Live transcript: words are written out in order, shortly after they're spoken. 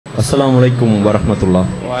அஸ்ஸலாமு அலைக்கும் வரஹ்மத்துல்லாஹ்.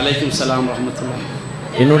 வலைக்கும் சலாம் வரஹ்மத்துல்லாஹ்.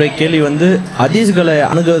 என்னுடைய கேள்வி ஹதீஸ்களை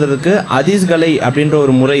அணுகுவதற்கு ஹதீஸ்களை அப்படின்ற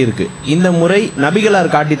ஒரு முறை இருக்கு. இந்த முறை நபிகளார்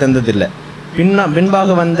காட்டி தந்ததில்லை,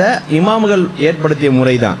 பின்பாக வந்த இமாம்கள் ஏற்படுத்திய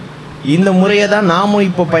முறை தான். இந்த முறையை தான் நாமும்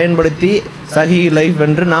இப்போ பயன்படுத்தி சஹி லைஃப்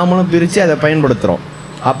என்று நாமளும் பிரித்து அதை பயன்படுத்துகிறோம்.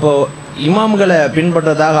 அப்போது இமாம்களை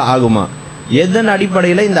பின்பற்றதாக ஆகுமா? எதன்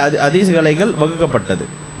அடிப்படையில் இந்த ஹதீஸ்கலைகள் வகுக்கப்பட்டது?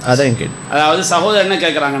 அதான் கேள்வி. அதாவது சகோதரர் என்ன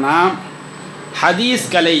கேட்குறாங்கன்னா, ஹதீஸ்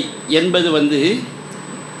கலை என்பது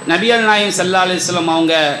நபிகள் நாயகம் ஸல்லல்லாஹு அலைஹி வஸல்லம்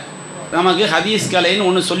அவங்க நமக்கு ஹதீஸ் கலைன்னு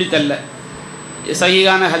ஒன்று சொல்லித்தரல.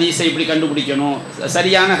 சஹீஹான ஹதீஸை இப்படி கண்டுபிடிக்கணும்,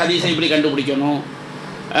 சரியான ஹதீஸை இப்படி கண்டுபிடிக்கணும்,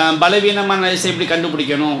 பலவீனமான ஹதீஸை இப்படி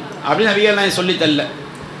கண்டுபிடிக்கணும் அப்படின்னு நபிகள் நாயகம் சொல்லித்தரல.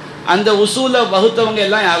 அந்த உசூலை வகுத்தவங்க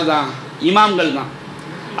எல்லாம் யார் தான்? இமாம்கள் தான்.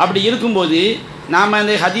 அப்படி இருக்கும்போது நாம்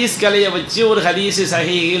அந்த ஹதீஸ் கலையை வச்சு ஒரு ஹதீஸு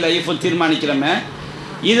சஹீஹ் லைஃபு தீர்மானிக்கிறோமே,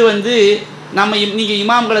 இது நம்ம நீங்கள்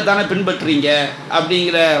இமாம்களை தானே பின்பற்றுறீங்க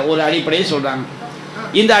அப்படிங்கிற ஒரு அடிப்படையை சொல்கிறாங்க.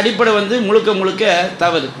 இந்த அடிப்படை முழுக்க முழுக்க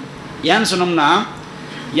தவறு. ஏன்னு சொன்னோம்னா,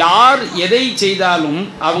 யார் எதை செய்தாலும்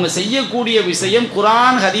அவங்க செய்யக்கூடிய விஷயம்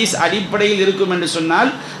குர்ஆன் ஹதீஸ் அடிப்படையில் இருக்கும் என்று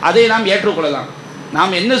சொன்னால் அதை நாம் ஏற்றுக்கொள்ளலாம்.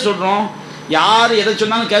 நாம் என்ன சொல்கிறோம்? யார் எதை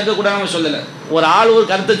சொன்னாலும் கேட்கக்கூடாது நம்ம சொல்லலை. ஒரு ஆள் ஒரு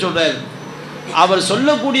கருத்தை சொல்கிறார், அவர்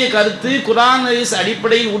சொல்லக்கூடிய கருத்து குர்ஆன் ஹதீஸ்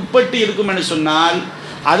அடிப்படையில் உட்பட்டு இருக்கும் என்று சொன்னால்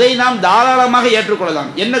அதை நாம் தாராளமாக ஏற்றுக்கொள்ளலாம்.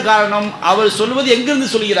 என்ன காரணம்? அவர் சொல்வது எங்கிருந்து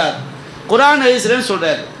சொல்கிறார்? குர்ஆன் ஹதீஸ்லன்னு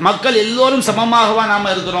சொல்கிறார். மக்கள் எல்லோரும் சமமாகவா நாம்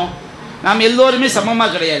இருக்கிறோம்? நாம் எல்லோருமே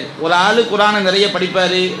சமமாக கிடையாது. ஒரு ஆள் குர்ஆனை நிறைய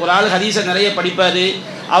படிப்பார், ஒரு ஆள் ஹதீஸை நிறைய படிப்பார்,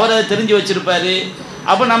 அவர் அதை தெரிஞ்சு வச்சுருப்பார்.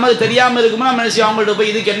 அப்போ நமக்கு தெரியாமல் இருக்குமோ நம்ம நினச்சி அவங்கள்ட்ட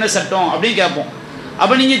போய் இதுக்கு என்ன சட்டம் அப்படின்னு கேட்போம்.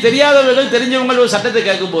 அப்போ நீங்கள் தெரியாதவர்கள் தெரிஞ்சவங்கள் ஒரு சட்டத்தை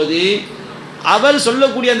கேட்கும்போது அவர்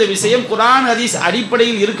சொல்லக்கூடிய அந்த விஷயம் குர்ஆன் ஹதீஸ்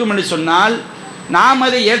அடிப்படையில் இருக்கும் என்று சொன்னால் நாம்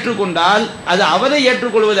அதை ஏற்றுக்கொண்டால் அது அவரை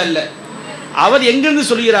ஏற்றுக்கொள்வதல்ல. அவர் எங்கிருந்து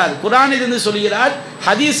சொல்கிறார்? குர்ஆனிலிருந்து சொல்கிறார்,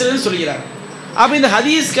 ஹதீஸிலிருந்து சொல்கிறார். அப்போ இந்த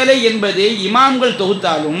ஹதீஸ் கலை என்பது இமாம்கள்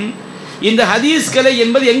தொகுத்தாலும் இந்த ஹதீஸ் கலை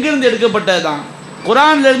என்பது எங்கிருந்து எடுக்கப்பட்டது தான்?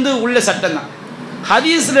 குர்ஆனிலிருந்து உள்ள சட்டம் தான்,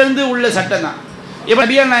 ஹதீஸிலிருந்து உள்ள சட்டம் தான். இப்போ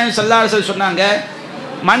நபிகள் நாயகம் ஸல்லல்லாஹு அலைஹி வஸல்லம் சொன்னாங்க,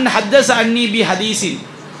 மன் ஹத்தஸ அன்னி பி ஹதீஸின்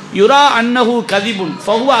யுரா அன்னஹு கதிபுன்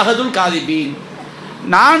ஃபஹுவ அஹதுல் காதிபீன்.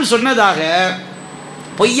 நான் சொன்னதாக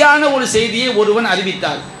பொய்யான ஒரு செய்தியை ஒருவன்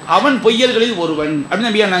அறிவித்தால் அவன் பொய்யர்களில் ஒருவன் அப்படின்னு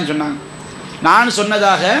நபிகள் நாயகம் சொன்னாங்க. நான்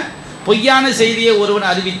சொன்னதாக பொய்யான செய்தியை ஒருவன்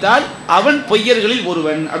அறிவித்தால் அவன் பொய்யர்களில்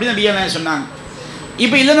ஒருவன் அப்படின்னு நபிகள் நாயகம் சொன்னாங்க.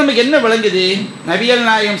 இப்போ இல்லை நமக்கு என்ன விளங்குது? நபிகள்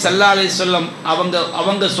நாயகம் ஸல்லல்லாஹு அலைஹி வஸல்லம்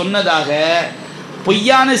அவங்க சொன்னதாக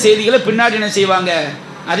பொய்யான செய்திகளை பின்னாடி என்ன செய்வாங்க?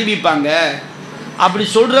 அறிவிப்பாங்க. அப்படி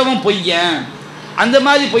சொல்கிறவன் பொய்யன். அந்த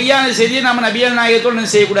மாதிரி பொய்யான செய்தியை நம்ம நபிகள் நாயகத்தோடு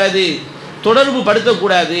என்ன செய்யக்கூடாது? தொடர்பு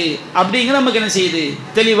படுத்தக்கூடாது அப்படிங்கிற நமக்கு என்ன செய்யுது?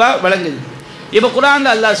 தெளிவாக விளங்குது. இப்போ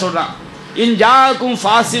குர்ஆனில் அல்லாஹ் சொல்கிறான், இன் ஜாக்கும்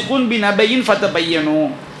ஃபாசிகுன் பி நபையின் ஃபதபையனு.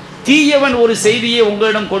 தீயவன் ஒரு செய்தியை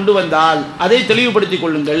உங்களிடம் கொண்டு வந்தால் அதை தெளிவுபடுத்திக்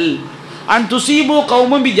கொள்ளுங்கள். An துசீபு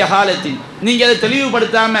கௌமும் B ஜஹாலத்தின். நீங்கள் அதை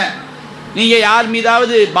தெளிவுபடுத்தாமல் நீங்கள் யார்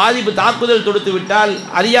மீதாவது பாதிப்பு தாக்குதல் தொடுத்து விட்டால்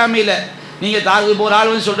அறியாமையில் நீங்கள் இப்போ ஒரு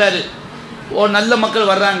ஆள் சொல்கிறாரு, ஒரு நல்ல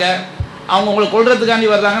மக்கள் வர்றாங்க, அவங்க உங்களை கொல்றதுக்காண்டி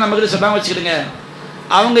வர்றாங்க, நம்மக்கிட்ட சொல்லாமல் வச்சுக்கிடுங்க.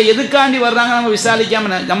 அவங்க எதுக்காண்டி வர்றாங்க நம்ம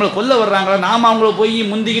விசாரிக்காமல் நம்மளை கொல்ல வர்றாங்களா, நாம் அவங்கள போய்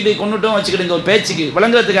முந்திக்கிட்டு கொண்டுட்டோம் வச்சுக்கிடுங்க, ஒரு பேச்சுக்கு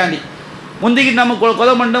விளங்குறதுக்காண்டி முந்திக்கிட்டு நம்ம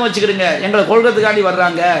கொலை பண்ணிட்டோம் வச்சுக்கிடுங்க, எங்களை கொல்றதுக்காண்டி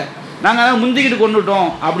வர்றாங்க, நாங்கள் அதான் முந்திக்கிட்டு கொண்டுட்டோம்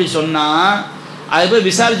அப்படி சொன்னால் அது போய்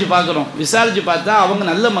விசாரித்து பார்க்குறோம். விசாரித்து பார்த்தா அவங்க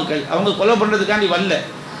நல்ல மக்கள், அவங்க கொலை பண்ணுறதுக்காண்டி வரல,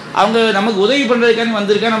 அவங்க நமக்கு உதவி பண்ணுறதுக்காண்டி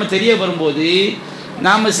வந்திருக்கா நம்ம தெரிய வரும்போது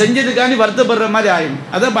நாம் செஞ்சதுக்காண்டி வருத்தப்படுற மாதிரி ஆகும்.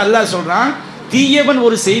 அதான் இப்போ அல்லாஹ் சொல்கிறான், தீயவன்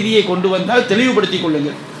ஒரு செய்தியை கொண்டு வந்தால் தெளிவுபடுத்தி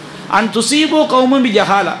கொள்ளுங்கள். An துசீபோ கௌமும் B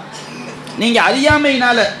ஜஹாலா. நீங்கள்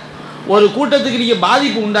அறியாமையினால் ஒரு கூட்டத்துக்கு நீங்கள்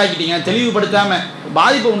பாதிப்பு உண்டாக்கிட்டீங்க, தெளிவுபடுத்தாமல்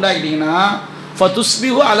பாதிப்பை உண்டாக்கிட்டீங்கன்னா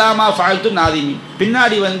ஃபதுஸ்பிஹு அலாமா ஃபால்து நாதிமி.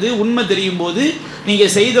 பின்னாடி உண்மை தெரியும் போது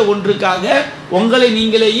நீங்கள் செய்த ஒன்றுக்காக உங்களை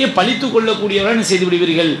நீங்களேயே பழித்து கொள்ளக்கூடியவர்கள் செய்து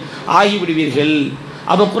விடுவீர்கள், ஆகிவிடுவீர்கள்.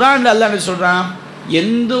 அப்போ குர்ஆனில் அல்லாஹ் என்ன சொல்கிறான்?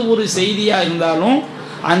 எந்த ஒரு செய்தியாக இருந்தாலும்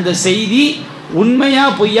அந்த செய்தி உண்மையா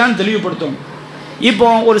பொய்யான்னு தெளிவுபடுத்தணும். இப்போ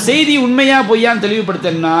ஒரு செய்தி உண்மையா பொய்யான்னு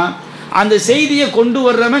தெளிவுபடுத்தணும்னா அந்த செய்தியை கொண்டு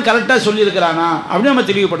வர்றவன் கரெக்டாக சொல்லியிருக்கிறானா அப்படின்னு நம்ம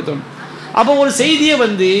தெளிவுபடுத்தணும். அப்போ ஒரு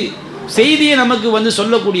செய்தியை நமக்கு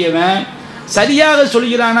சொல்லக்கூடியவன் சரியாக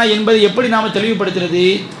சொல்கிறானா என்பதை எப்படி நாம் தெளிவுபடுத்துறது?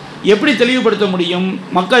 எப்படி தெளிவுபடுத்த முடியும்?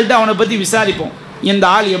 மக்கள்கிட்ட அவனை பற்றி விசாரிப்போம், இந்த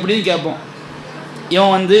ஆள் எப்படின்னு கேட்போம்.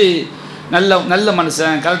 இவன் நல்ல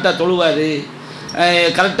மனுஷன், கரெக்டாக தொழுவார்,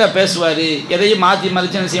 கரெக்டாக பேசுவார், எதையும் மாற்றி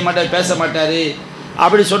மறைச்சு என்ன செய்ய மாட்டார், பேச மாட்டார்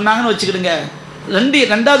அப்படி சொன்னாங்கன்னு வச்சுக்கிடுங்க.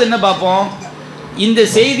 ரெண்டாவது என்ன பார்ப்போம்? இந்த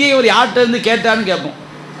செய்தியை ஒரு யார்கிட்ட இருந்து கேட்டான்னு கேட்போம்.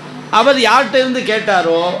 அவர் யார்கிட்ட இருந்து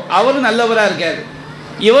கேட்டாரோ அவரும் நல்லவராக இருக்கார்,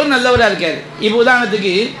 இவரும் நல்லவராக இருக்கார். இப்போ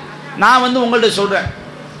உதாரணத்துக்கு நான் உங்கள்கிட்ட சொல்கிறேன்,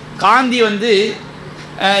 காந்தி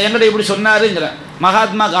என்கிட்ட இப்படி சொன்னாருங்கிறேன்.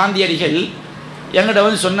 மகாத்மா காந்தியடிகள் என்கிட்ட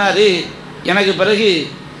வந்து சொன்னார், எனக்கு பிறகு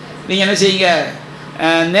நீங்கள் என்ன செய்யுங்க,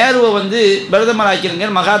 நேருவை வந்து பிரதமர் ஆக்கிருங்க,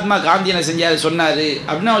 மகாத்மா காந்தி என்ன செஞ்சார் சொன்னார்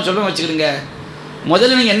அப்படின்னு அவன் சொல்ல வச்சுக்கிடுங்க.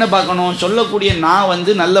 முதல்ல நீங்கள் என்ன பார்க்கணும், சொல்லக்கூடிய நான்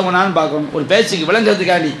வந்து நல்லவனான்னு பார்க்கணும். ஒரு பேச்சுக்கு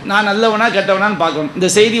விளங்குறதுக்காண்டி நான் நல்லவனா கெட்டவனான்னு பார்க்கணும். இந்த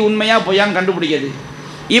செய்தி உண்மையாக பொய்யான்னு கண்டுபிடிக்கிறது.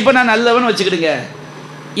 இப்போ நான் நல்லவன் வச்சுக்கிடுங்க,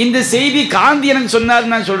 இந்த செய்தி காந்தி எனக்கு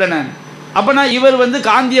சொன்னார்னு நான் சொல்கிறேன். அப்போ நான் இவர் வந்து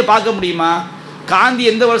காந்தியை பார்க்க முடியுமா? காந்தி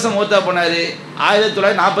எந்த வருஷம் மூத்தா போனார்?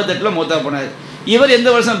 1948 மூத்தா போனார். இவர் எந்த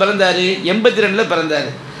வருஷம் பிறந்தார்? 82 பிறந்தார்.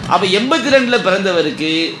 அப்போ 82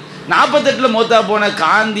 பிறந்தவருக்கு 48 மூத்தா போன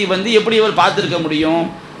காந்தி வந்து எப்படி இவர் பார்த்துருக்க முடியும்?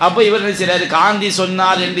 அப்போ இவர் என்ன செய்கிறாரு, காந்தி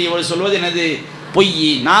சொன்னார் என்று இவர் சொல்வது என்னது, பொய்.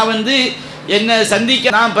 நான் வந்து என்னை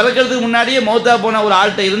சந்திக்க நான் பிறக்கிறதுக்கு முன்னாடியே மௌத்தா போன ஒரு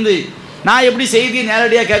ஆள்கிட்ட இருந்து நான் எப்படி செய்தியை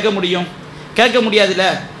நேரடியாக கேட்க முடியும்? கேட்க முடியாதுல்ல.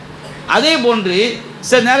 அதே போன்று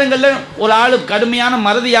சில நேரங்களில் ஒரு ஆள் கடுமையான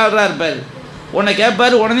மறதியாளராக இருப்பார், உன்னை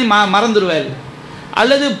கேட்பார் உடனே மறந்துடுவார்.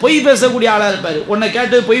 அல்லது பொய் பேசக்கூடிய ஆளாக இருப்பார், உன்னை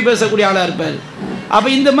கேட்டு பொய் பேசக்கூடிய ஆளாக இருப்பார். அப்போ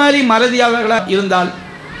இந்த மாதிரி மறதியாளர்களாக இருந்தால்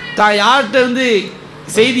தான் யார்கிட்ட இருந்து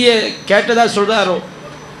செய்தியை கேட்டதாக சொல்கிறாரோ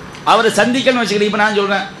அவரை சந்திக்கணும்னு வச்சுக்கிறேன். இப்போ நான்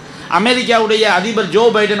சொல்கிறேன், அமெரிக்காவுடைய அதிபர் ஜோ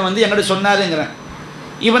பைடன் வந்து என்கிட்ட சொன்னாருங்கிறேன்.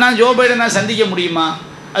 இப்போ நான் ஜோ பைடன் நான் சந்திக்க முடியுமா?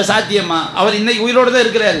 அது சாத்தியமா? அவர் இன்னைக்கு உயிரோடு தான்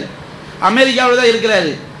இருக்கிறாரு, அமெரிக்காவோடு தான்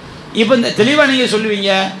இருக்கிறாரு. இப்போ இந்த தெளிவாக நீங்கள்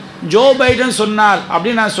சொல்லுவீங்க, ஜோ பைடன் சொன்னார்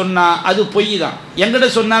அப்படின்னு நான் சொன்னால் அது பொய் தான். என்கிட்ட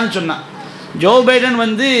சொன்னான்னு சொன்னான். ஜோ பைடன்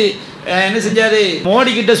வந்து என்ன செஞ்சார்,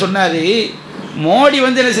 மோடி கிட்ட சொன்னார். மோடி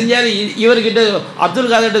வந்து என்ன செஞ்சார், இவர்கிட்ட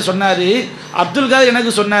அப்துல் காதர்கிட்ட சொன்னார். அப்துல் காதர்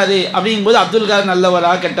எனக்கு சொன்னார். அப்படிங்கும்போது அப்துல் காதர்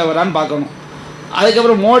நல்லவரா கெட்டவரான்னு பார்க்கணும்.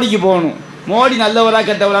 அதுக்கப்புறம் மோடிக்கு போகணும், மோடி நல்லவரா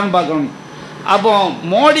கெட்டவரான்னு பார்க்கணும். அப்போ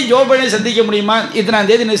மோடி ஜோ பைடனை சந்திக்க முடியுமா? இத்தனாம்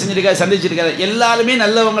தேதி என்ன செஞ்சுருக்காரு, சந்திச்சிருக்காரு. எல்லாருமே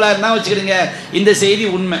நல்லவங்களாக இருந்தால் வச்சுக்கிடுங்க, இந்த செய்தி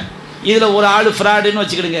உண்மை. இதில் ஒரு ஆள் ஃப்ராடுன்னு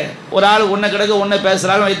வச்சுக்கிடுங்க, ஒரு ஆள் ஒன்றை கிடக்க ஒன்றை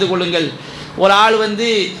பேசுகிறாலும் வைத்துக்கொள்ளுங்கள். ஒரு ஆள் வந்து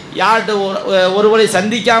யார்கிட்ட ஒருவரை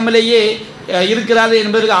சந்திக்காமலேயே இருக்கிறாரு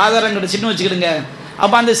என்பதற்கு ஆதாரம் கிடச்சின்னு வச்சுக்கிடுங்க.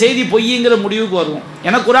 அப்போ அந்த செய்தி பொய்ங்கிற முடிவுக்கு வரும்.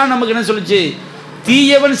 ஏன்னா குர்ஆன் நமக்கு என்ன சொல்லுச்சு,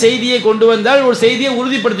 தீயவன் செய்தியை கொண்டு வந்தால் ஒரு செய்தியை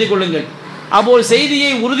உறுதிப்படுத்திக் கொள்ளுங்கள். அப்போ ஒரு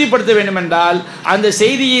செய்தியை உறுதிப்படுத்த வேண்டும் என்றால் அந்த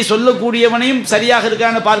செய்தியை சொல்லக்கூடியவனையும் சரியாக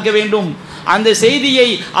இருக்கான்னு பார்க்க வேண்டும். அந்த செய்தியை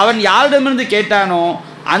அவன் யாரிடமிருந்து கேட்டானோ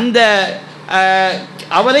அந்த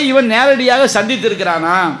அவரை இவன் நேரடியாக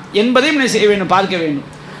சந்தித்திருக்கிறானா என்பதையும் என்ன செய்ய வேண்டும், பார்க்க வேண்டும்.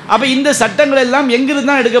 அப்போ இந்த சட்டங்கள் எல்லாம் எங்கிருந்து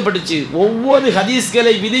தான் எடுக்கப்பட்டுச்சு? ஒவ்வொரு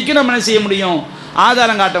ஹதீஸ்களை விதிக்கும் நம்ம என்ன செய்ய முடியும்,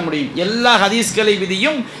 ஆதாரம் காட்ட முடியும். எல்லா ஹதீஸ்களை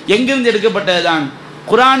விதியும் எங்கிருந்து எடுக்கப்பட்டது தான்,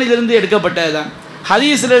 குர்ஆனிலிருந்து எடுக்கப்பட்டது தான்,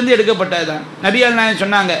 ஹதீஸிலிருந்து எடுக்கப்பட்டது தான். நபிகள் நாயகம்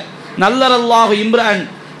சொன்னாங்க, நல்லரல்லாஹு இம்ரான்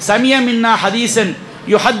சமிய மின்னா ஹதீசன்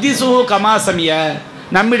யுஹத்திசுஹு கமா சமிய.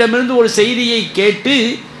 நம்மிடமிருந்து ஒரு செய்தியை கேட்டு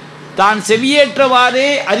தான் செவியேற்றவாறே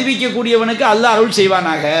அறிவிக்கக்கூடியவனுக்கு அல்லாஹ் அருள்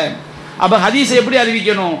செய்வானாக. அப்போ ஹதீஸை எப்படி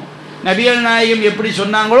அறிவிக்கணும், நபிகள் நாயகம் எப்படி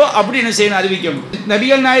சொன்னாங்களோ அப்படி என்ன செய்யணும், அறிவிக்கணும்.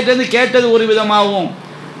 நபிகள் நாயகத்திலேருந்து கேட்டது ஒரு விதமாகவும்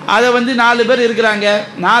அதை வந்து 4 பேர் இருக்கிறாங்க,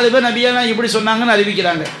 4 பேர் நபிகள் நாயகம் இப்படி சொன்னாங்கன்னு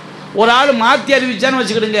அறிவிக்கிறாங்க. ஒரு ஆள் மாற்றி அறிவிச்சான்னு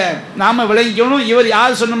வச்சுக்கிடுங்க, நாம் விளங்கிக்கணும் இவர்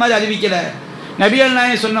யார் சொன்ன மாதிரி அறிவிக்கலை, நபிகள்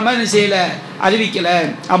நாயகம் சொன்ன மாதிரி என்ன செய்யலை, அறிவிக்கலை.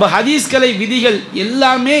 அப்போ ஹதீஸ்களை விதிகள்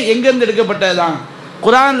எல்லாமே எங்கேருந்து எடுக்கப்பட்டது தான்,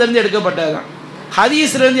 குர்ஆன்லேருந்து எடுக்கப்பட்டது தான்,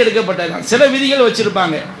 ஹதீஸ்லேருந்து எடுக்கப்பட்டது தான். சில விதிகள்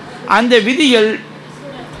வச்சுருப்பாங்க, அந்த விதிகள்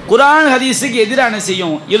குர்ஆன் ஹதீஸுக்கு எதிரான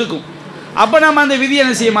செய்யும் இருக்கும். அப்போ நம்ம அந்த விதியை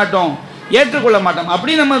என்ன செய்ய மாட்டோம், ஏற்றுக்கொள்ள மாட்டோம்.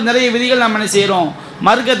 அப்படி நம்ம நிறைய விதிகள் நம்ம என்ன செய்கிறோம்,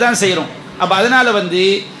 மறுக்கத்தான் செய்கிறோம். அப்போ அதனால் வந்து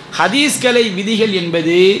ஹதீஸ்களை விதிகள்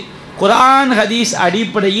என்பது குர்ஆன் ஹதீஸ்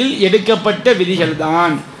அடிப்படையில் எடுக்கப்பட்ட விதிகள்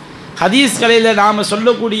தான். ஹதீஸ்களில் நாம்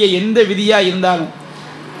சொல்லக்கூடிய எந்த விதியாக இருந்தாலும்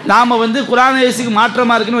நாம் வந்து குர்ஆன் ஹதீஸுக்கு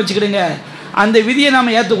மாற்றமாக இருக்குன்னு வச்சுக்கிடுங்க, அந்த விதியை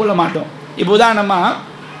நாம் ஏற்றுக்கொள்ள மாட்டோம். இப்போ உதாரணமாக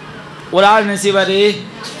ஒரு ஆள் என்ன செய்வார்,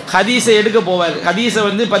 ஹதீஸை எடுக்க போவார், ஹதீஸை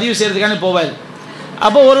வந்து பதிவு செய்கிறதுக்கான போவார்.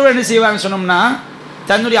 அப்போ ஒருவர் என்ன செய்வார்னு சொன்னோம்னா,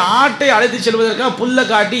 தன்னுடைய ஆட்டை அழைத்து செல்வதற்காக புல்லை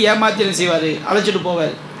காட்டி ஏமாற்றி என்ன செய்வார், அழைச்சிட்டு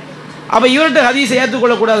போவார். அப்போ இவர்கிட்ட ஹதீஸை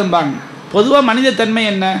ஏற்றுக்கொள்ளக்கூடாதும்பாங்க. பொதுவாக மனித தன்மை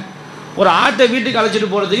என்ன, ஒரு ஆட்டை வீட்டுக்கு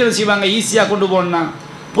அழைச்சிட்டு போகிறதுக்கு என்ன செய்வாங்க, ஈஸியாக கொண்டு போகணுன்னா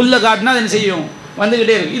புல்லை காட்டினா அது என்ன செய்யும்,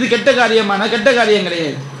 வந்துக்கிட்டே இருக்கும். இது கெட்ட காரியமான கெட்ட காரியம்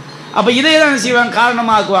கிடையாது. அப்போ இதை தான் என்ன செய்வாங்க,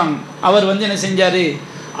 காரணமாக்குவாங்க. அவர் வந்து என்ன செஞ்சார்,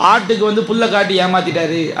 ஆட்டுக்கு வந்து புல்லை காட்டி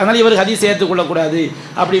ஏமாற்றிட்டாரு, அதனால் இவர் ஹதீஸை ஏற்றுக்கொள்ளக்கூடாது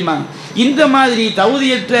அப்படிம்பாங்க. இந்த மாதிரி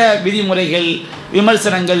தகுதியற்ற விதிமுறைகள்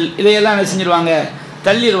விமர்சனங்கள் இதையெல்லாம் என்ன செஞ்சிருவாங்க,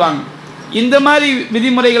 தள்ளிடுவாங்க. இந்த மாதிரி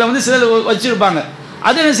விதிமுறைகளை வந்து சிலர் வச்சுருப்பாங்க,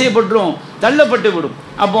 அது என்ன செய்யப்பட்டுரும், தள்ளப்பட்டு விடும்.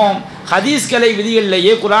 அப்போ ஹதீஸ்களை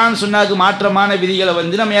விதிகளிலேயே குர்ஆன் சுன்னாக்கு மாற்றமான விதிகளை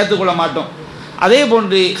வந்து நம்ம ஏற்றுக்கொள்ள மாட்டோம். அதே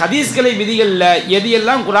போன்று ஹதீஸ்களை விதிகளில் எது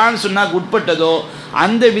எல்லாம் குர்ஆன் சுன்னாக்கு உட்பட்டதோ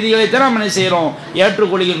அந்த விதிகளைத்தான் நம்ம என்ன செய்கிறோம்,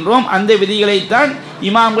 ஏற்றுக்கொள்கின்றோம். அந்த விதிகளைத்தான்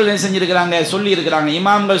இமாம்கள் என்ன செஞ்சுருக்கிறாங்க, சொல்லியிருக்கிறாங்க.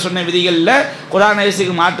 இமாம்கள் சொன்ன விதிகளில் குர்ஆன்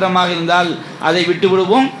ஹதீஸுக்கு மாற்றமாக இருந்தால் அதை விட்டு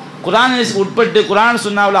விடுவோம், குர்ஆன் ஹதீஸுக்கு உட்பட்டு குர்ஆன்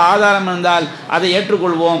சுன்னாவில் ஆதாரம் இருந்தால் அதை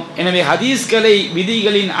ஏற்றுக்கொள்வோம். எனவே ஹதீஸ்களை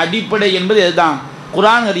விதிகளின் அடிப்படை என்பது இதுதான்,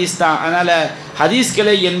 குரான் ஹதீஸ் தான். அதனால் ஹதீஸ்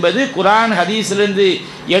கிளை என்பது குரான் ஹதீஸிலிருந்து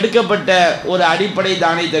எடுக்கப்பட்ட ஒரு அடிப்படை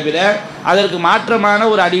தானே தவிர அதற்கு மாற்றமான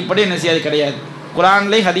ஒரு அடிப்படை என்ன செய்யாது கிடையாது.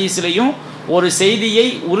 குரான்லேயும் ஹதீஸ்லேயும் ஒரு செய்தியை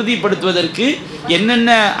உறுதிப்படுத்துவதற்கு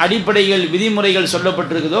என்னென்ன அடிப்படைகள் விதிமுறைகள்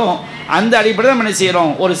சொல்லப்பட்டிருக்குதோ அந்த அடிப்படையில் நம்ம என்ன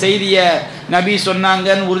செய்கிறோம், ஒரு செய்தியை நபி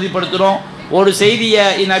சொன்னாங்கன்னு உறுதிப்படுத்துகிறோம். ஒரு செய்தியை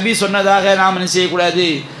நபி சொன்னதாக நாம் என்ன செய்யக்கூடாது,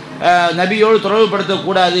 நபியோடு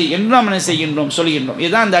தொடர்புபடுத்தக்கூடாது என்று நாம் என்ன செய்கின்றோம், சொல்கின்றோம்.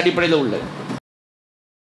 இதுதான் அந்த அடிப்படையில் உள்ளது.